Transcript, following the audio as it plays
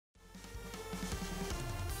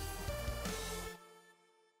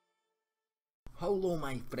Hello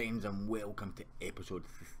my friends and welcome to episode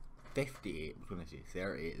 58, I was going to say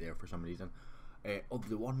 38 there for some reason, of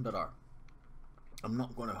The Wanderer. I'm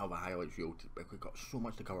not going to have a highlights reel because we've got so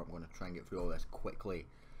much to cover. I'm going to try and get through all this quickly.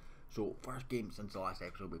 So first game since the last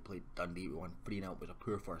episode we played Dundee, we won 3-0, it was a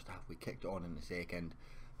poor first half, we kicked it on in the second.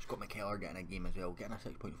 Scott McKellar getting a game as well, getting a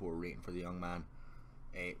 6.4 rating for the young man,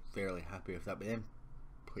 fairly happy with that. But then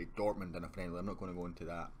played Dortmund in a friendly, I'm not going to go into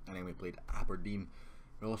that. And then we played Aberdeen.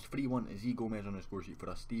 We lost 3-1, Z Gomez on the score sheet for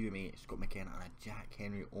us, Stevie May, Scott McKenna and a Jack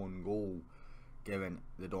Henry own goal, giving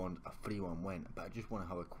the Dons a 3-1 win. But I just want to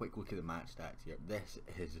have a quick look at the match stats here. This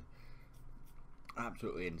is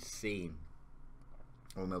absolutely insane.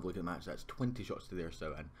 When we have a look at the match stats, 20 shots to their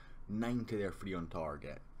 7, 9 to their 3 on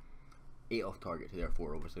target, 8 off target to their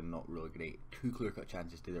 4, obviously not really great, 2 clear cut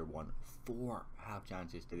chances to their 1, 4 half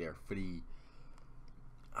chances to their 3.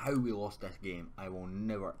 How we lost this game, I will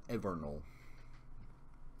never ever know.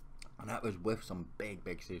 And that was with some big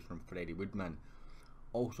saves from Freddie Woodman.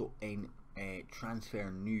 Also in transfer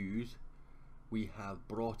news, we have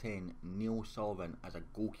brought in Neil Sullivan as a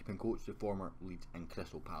goalkeeping coach. The former Leeds and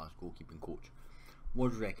Crystal Palace goalkeeping coach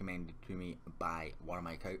was recommended to me by one of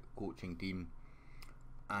my coaching team,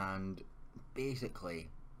 and basically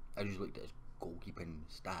I just looked at his goalkeeping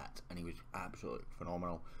stats and he was absolutely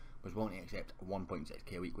phenomenal. Was willing to accept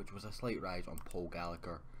 1.6k a week, which was a slight rise on Paul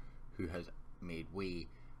Gallagher, who has made way.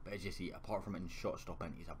 But as you see, apart from in shot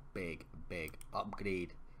stopping, he's a big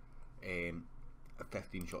upgrade.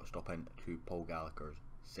 15 shot stopping to Paul Gallagher's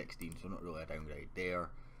 16, so not really a downgrade there.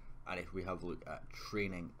 And if we have a look at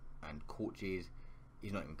training and coaches,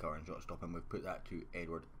 he's not even covering shot stopping. We've put that to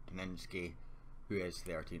Edward Daninsky, who is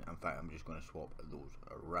 13. In fact, I'm just going to swap those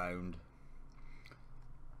around.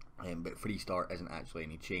 But 3-star isn't actually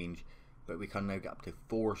any change. But we can now get up to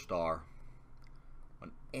 4-star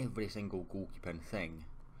on every single goalkeeping thing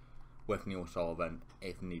with Neil Sullivan,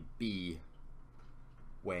 if need be,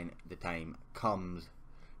 when the time comes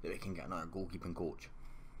that we can get another goalkeeping coach.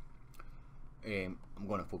 I'm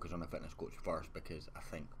going to focus on the fitness coach first because I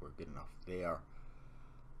think we're good enough there.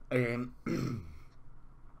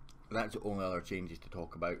 That's the only other changes to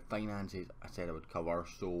talk about. Finances, I said I would cover,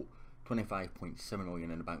 so 25.7 million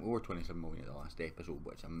in the bank. We were 27 million at the last episode,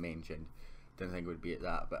 which I mentioned. Didn't think it would be at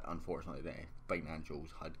that, but unfortunately the financials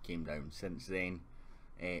had came down since then.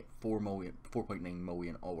 4.9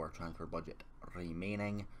 million of our transfer budget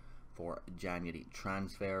remaining for January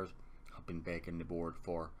transfers. I've been begging the board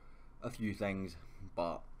for a few things,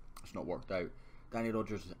 but it's not worked out. Danny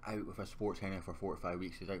Rogers is out with a sports hernia for 4 to 5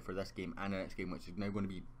 weeks. He's out for this game and the next game, which is now going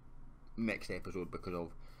to be next episode because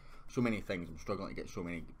of so many things. I'm struggling to get so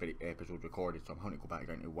many episodes recorded, so I'm having to go back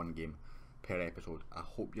down to 1 game per episode. I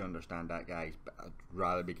hope you understand that, guys, but I'd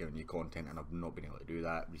rather be giving you content, and I've not been able to do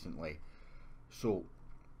that recently. So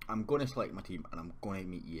I'm going to select my team and I'm going to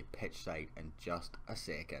meet you pitch side in just a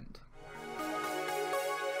second.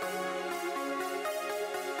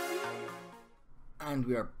 And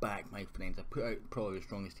we are back, my friends. I put out probably the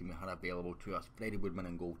strongest team we had available to us. Freddie Woodman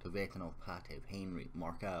in goal, Tvetanov, Patev, Henry,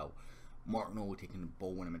 Markel, Mark Noble taking the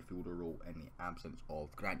ball winning midfielder role in the absence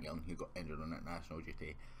of Grant Young, who got injured on international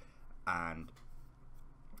duty, and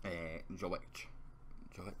Jovic,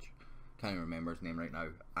 can't even remember his name right now,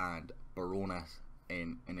 and Baronas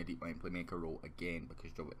in a deep line playmaker role again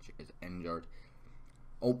because Jovic is injured.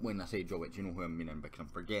 Oh, when I say Jovic, you know who I'm meaning because I'm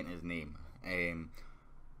forgetting his name.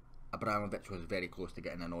 Abramovich was very close to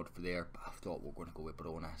getting a nod for there, but I thought we were going to go with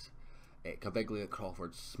Baronas. Caviglia,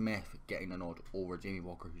 Crawford, Smith getting a nod over Jamie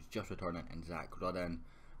Walker, who's just returning, and Zach Rudden,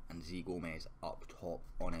 and Z Gomez up top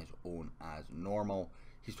on his own as normal.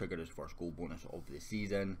 He's triggered his first goal bonus of the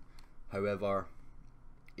season. However,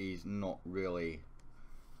 he's not really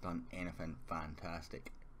done anything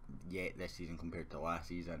fantastic yet this season compared to last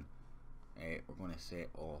season. We're going to set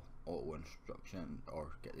auto instruction or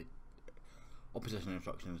get the opposition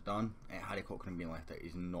instructions done. Harry Cochrane being left out,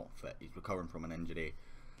 he's not fit, he's recovering from an injury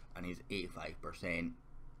and he's 85%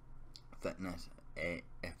 fitness,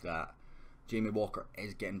 if that. Jamie Walker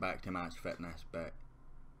is getting back to match fitness, but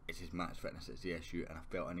it's his match fitness that's the issue, and I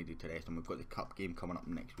felt I needed to rest him. We've got the cup game coming up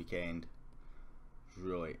next weekend. It's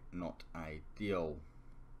really not ideal.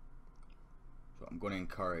 So I'm going to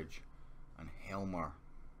encourage and Helmer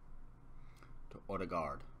to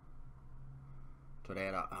Odegaard.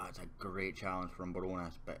 Torreira, it's a great challenge from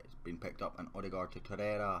Baronas, but it's been picked up, and Odegaard to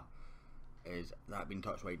Torreira. Is that been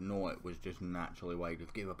touched wide? No, it was just naturally wide.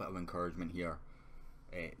 We've gave a bit of encouragement here.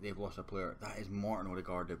 They've lost a player. That is Martin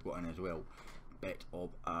Odegaard they've got in as well. Bit of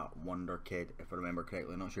a wonder kid, if I remember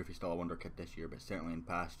correctly. Not sure if he's still a wonder kid this year, but certainly in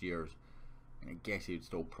past years. And I guess he would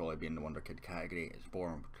still probably be in the wonder kid category. It's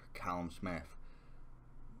for Callum Smith.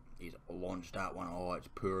 He's launched that one. Oh, it's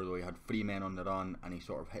poor though. He had 3 men on the run and he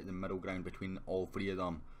sort of hit the middle ground between all 3 of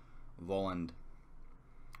them. Volland.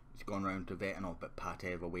 He's gone round to Vetinov, but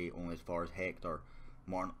Patev away only as far as Hector.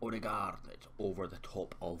 Martin Odegaard. It's over the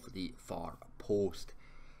top of the far post.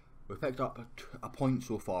 We've picked up a point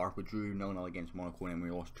so far. We drew 0-0 against Monaco and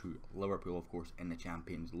we lost to Liverpool, of course, in the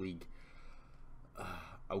Champions League.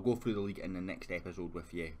 I'll go through the league in the next episode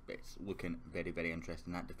with you, but it's looking very, very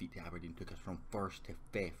interesting. That defeat to Aberdeen took us from 1st to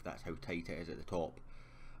 5th. That's how tight it is at the top.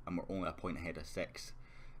 And we're only a point ahead of 6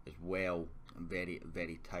 as well. Very,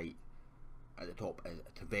 very tight. At the top is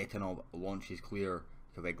Tvetanov, launches clear.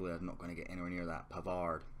 Caviglia is not going to get anywhere near that.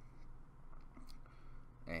 Pavard.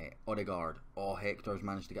 Odegaard. Oh, Hector's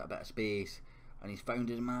managed to get a bit of space. And he's found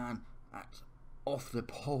his man. That's off the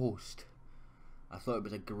post. I thought it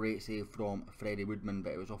was a great save from Freddie Woodman,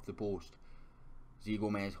 but it was off the post. Z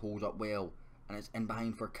Gomez holds up well, and it's in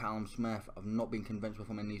behind for Callum Smith. I've not been convinced with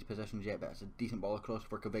him in these positions yet, but it's a decent ball across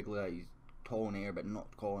for Caviglia. He's tall in air, but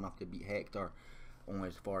not tall enough to beat Hector. Only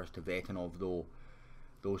as far as to Vetinov though.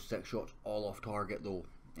 Those 6 shots all off target though,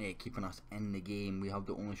 keeping us in the game. We have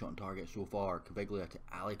the only shot on target so far. Caviglia to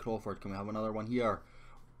Ali Crawford. Can we have another one here?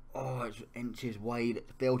 Oh, it's inches wide. It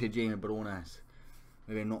fell to Jamie Baronis.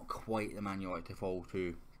 Maybe not quite the man you like to fall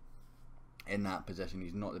to in that position.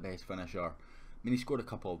 He's not the best finisher. I mean, he scored a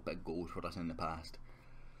couple of big goals for us in the past,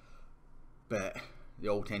 but they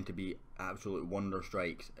all tend to be absolute wonder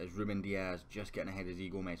strikes. As Ruben Diaz just getting ahead of Z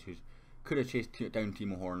Gomez, who could have chased down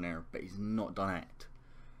Timo Horn there, but he's not done it.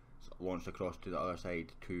 So launched across to the other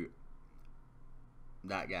side to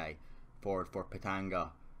that guy. Forward for Patanga.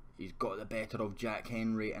 He's got the better of Jack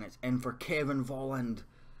Henry, and it's in for Kevin Volland.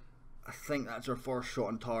 I think that's our first shot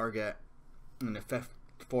on target in the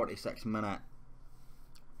 46th minute,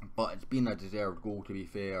 but it's been a deserved goal to be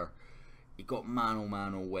fair. He got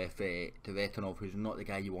mano with Tvetanov, who's not the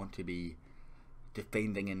guy you want to be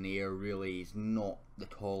defending in the air really. He's not the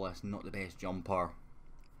tallest, not the best jumper.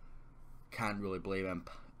 Can't really blame him.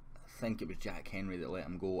 I think it was Jack Henry that let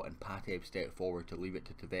him go, and Patev stepped forward to leave it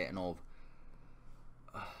to Tvetanov.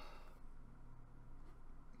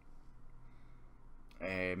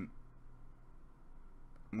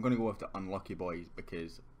 I'm going to go with the unlucky boys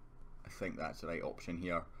because I think that's the right option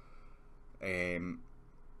here. Is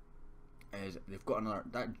they've got another,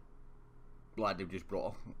 that lad they've just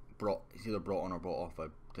brought it's either brought on or brought off. I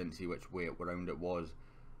didn't see which way around it was.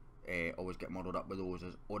 Always get muddled up with those.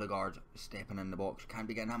 As Odegaard's stepping in the box, can't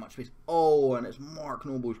be getting that much space. Oh, and it's Mark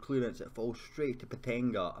Noble's clearance. It falls straight to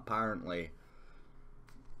Patenga apparently.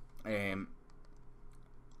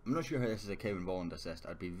 I'm not sure how this is a Kevin Volland assist.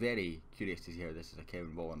 I'd be very curious to see how this is a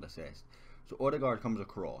Kevin Volland assist. So Odegaard comes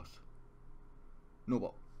across. No,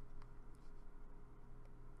 but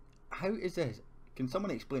how is this? Can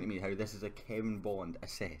someone explain to me how this is a Kevin Volland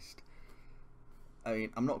assist? I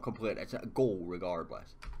mean, I'm not complaining. It's a goal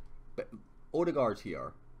regardless. But Odegaard's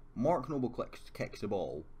here. Mark Noble kicks the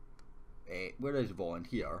ball. Where is Volland?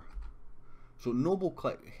 Here. So Noble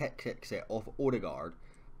kicks it off Odegaard,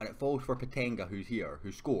 and it falls for Patenga, who's here,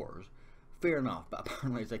 who scores. Fair enough, but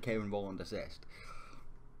apparently it's a Kevin Volland assist.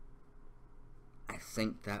 I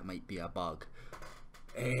think that might be a bug.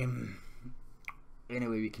 Anyway,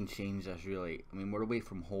 we can change this really. I mean, we're away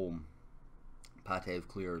from home. Patev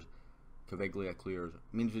clears. Caviglia clears.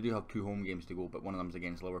 Means we do have 2 home games to go, but one of them's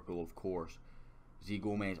against Liverpool, of course. Z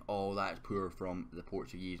Gomez. Oh, that's poor from the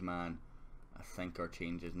Portuguese man. I think our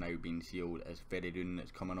change has now been sealed as Feridun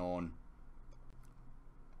that's coming on.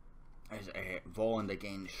 As Volland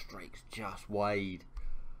again strikes just wide.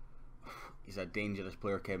 He's a dangerous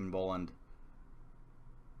player, Kevin Volland.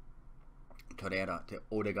 Torreira to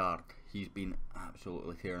Odegaard. He's been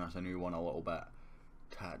absolutely tearing us a new one a little bit.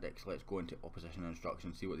 Tactics. Let's go into opposition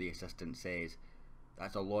instructions, see what the assistant says.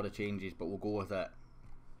 That's a lot of changes, but we'll go with it.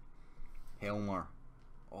 Helmer.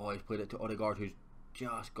 Oh, he's played it to Odegaard, who's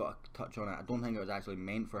just got a touch on it. I don't think it was actually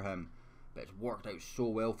meant for him, but it's worked out so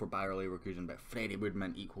well for Bayer Leverkusen. But Freddie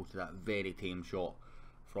Woodman equal to that very tame shot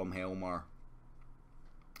from Helmer,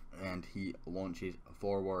 and he launches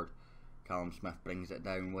forward. Callum Smith brings it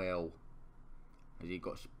down well. As he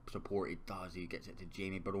got support, he does. He gets it to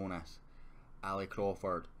Jamie Baronis, Ali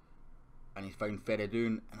Crawford, and he's found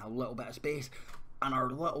Feridun in a little bit of space. And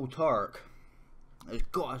our little Turk has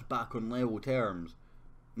got us back on level terms.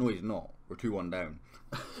 No, he's not. We're 2-1 down.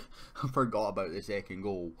 I forgot about the second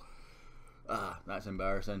goal. That's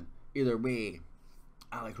embarrassing. Either way,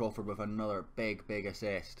 Ali Crawford with another big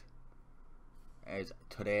assist. As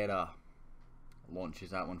Torreira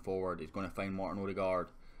launches that one forward. He's going to find Martin Odegaard.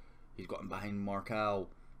 He's got him behind Marcal.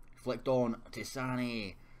 Flicked on to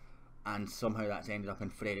Sané. And somehow that's ended up in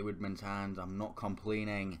Freddie Woodman's hands. I'm not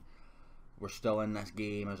complaining. We're still in this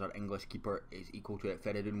game as our English keeper is equal to it.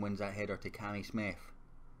 Feridun wins that header to Cammy Smith.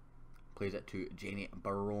 Plays it to Jamie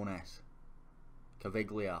Baronis.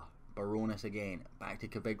 Caviglia. Baronis again. Back to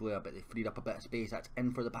Caviglia, but they freed up a bit of space. That's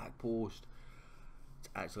in for the back post. It's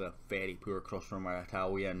actually a very poor cross from our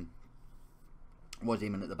Italian. Was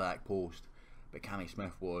aiming at the back post, but Cammy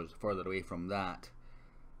Smith was further away from that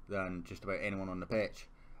than just about anyone on the pitch.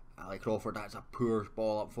 Ali Crawford, that's a poor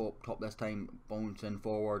ball up top this time. Bouncing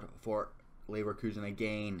forward for Leverkusen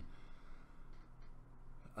again.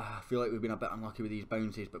 I feel like we've been a bit unlucky with these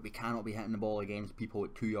bounces, but we cannot be hitting the ball against people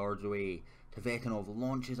at 2 yards away. Tvetanov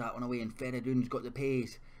launches that one away, and Feridun's got the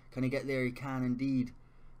pace. Can he get there? He can indeed.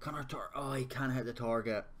 Oh, he can't hit the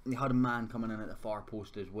target. He had a man coming in at the far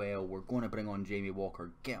post as well. We're going to bring on Jamie Walker,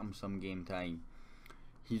 get him some game time.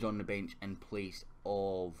 He's on the bench in place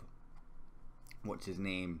of, what's his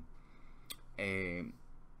name,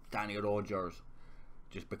 Danny Rogers,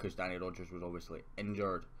 just because Danny Rogers was obviously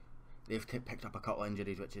injured. They've picked up a couple of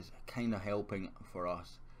injuries, which is kind of helping for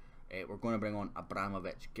us. We're going to bring on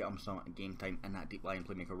Abramovich, get him some game time in that deep line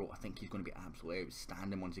playmaker role. I think he's going to be absolutely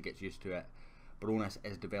outstanding once he gets used to it. Baronis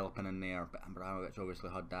is developing in there, but Abramovich obviously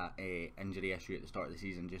had that injury issue at the start of the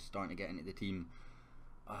season, just starting to get into the team.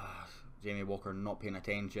 Jamie Walker not paying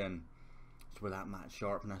attention. It's where that match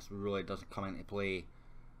sharpness really doesn't come into play.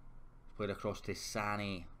 It's played across to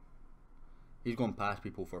Sani. He's gone past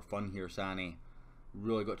people for fun here, Sani.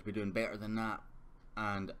 Really got to be doing better than that.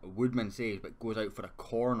 And Woodman saves, but goes out for a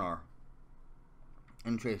corner.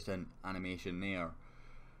 Interesting animation there.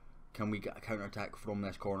 Can we get a counter-attack from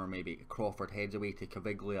this corner maybe? Crawford heads away to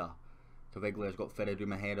Caviglia. Caviglia's got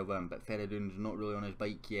Feridun ahead of him, but Feridun's not really on his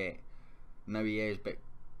bike yet. Now he is, but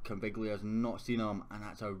Caviglia's not seen him, and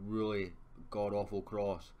that's a really god-awful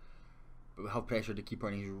cross. But we have pressured the keeper,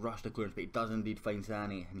 and he's rushed the clearance, but he does indeed find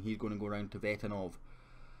Sani, and he's going to go around to Tvetanov.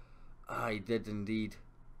 He did indeed.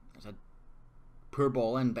 It's a poor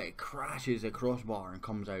ball in, but it crashes the crossbar and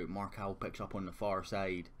comes out. Marcal picks up on the far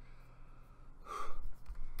side.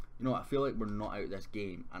 You know what, I feel like we're not out of this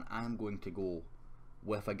game, and I'm going to go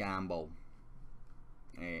with a gamble.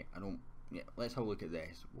 Let's have a look at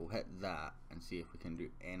this. We'll hit that and see if we can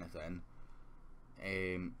do anything.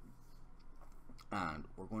 And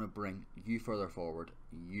we're going to bring you further forward,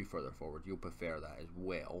 you further forward. You'll prefer that as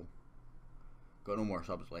well. Got no more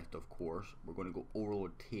subs left, of course. We're going to go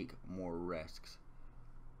overload, take more risks.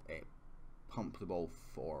 Pump the ball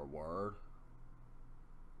forward.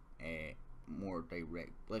 More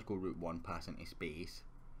direct. Let's go route 1, pass into space.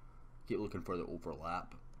 Keep looking for the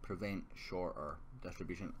overlap. Prevent shorter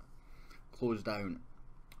distribution. Close down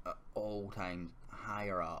at all times,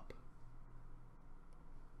 higher up.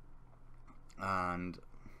 And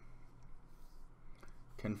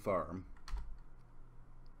confirm.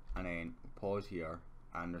 And then pause here,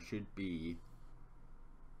 and there should be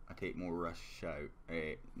a take more risk shout.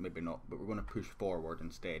 Maybe not, but we're going to push forward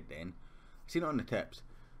instead then. I've seen it on the tips.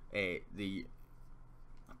 The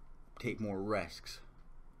take more risks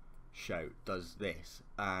shout does this,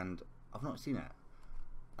 and I've not seen it.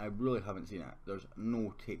 I really haven't seen it. There's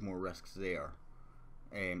no take more risks there.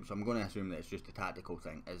 So I'm going to assume that it's just a tactical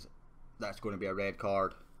thing. That's going to be a red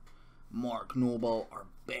card. Mark Noble, our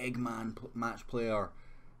big man match player,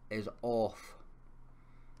 is off,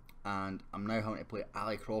 and I'm now having to play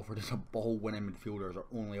Ali Crawford as a ball winning midfielder as our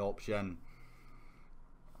only option.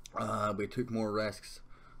 We took more risks,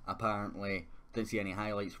 apparently. Didn't see any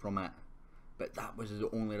highlights from it, but that was the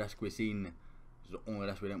only risk we've seen. This is the only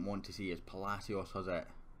risk we didn't want to see. Is Palacios has it.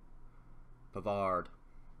 Pavard,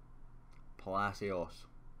 Palacios,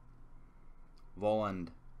 Volland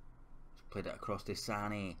played it across to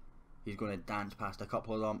Sani. He's going to dance past a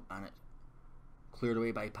couple of them, and it's cleared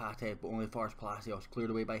away by Pate, but only first Palacios. Cleared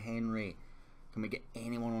away by Henry. Can we get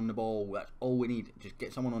anyone on the ball? That's all we need. Just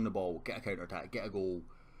get someone on the ball, get a counter attack, get a goal.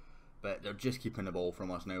 But they're just keeping the ball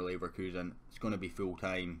from us now, Leverkusen. It's going to be full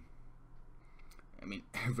time. I mean,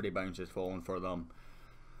 every bounce has fallen for them,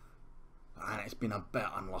 and it's been a bit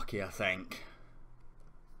unlucky, I think.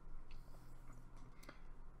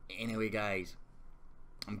 Anyway, guys,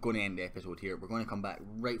 I'm going to end the episode here. We're going to come back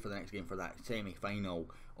right for the next game for that semi-final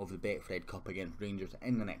of the Betfred Cup against Rangers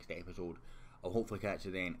in the next episode. I'll hopefully catch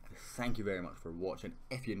you then. Thank you very much for watching.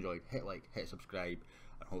 If you enjoyed, hit like, hit subscribe,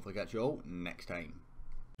 and hopefully catch you all next time.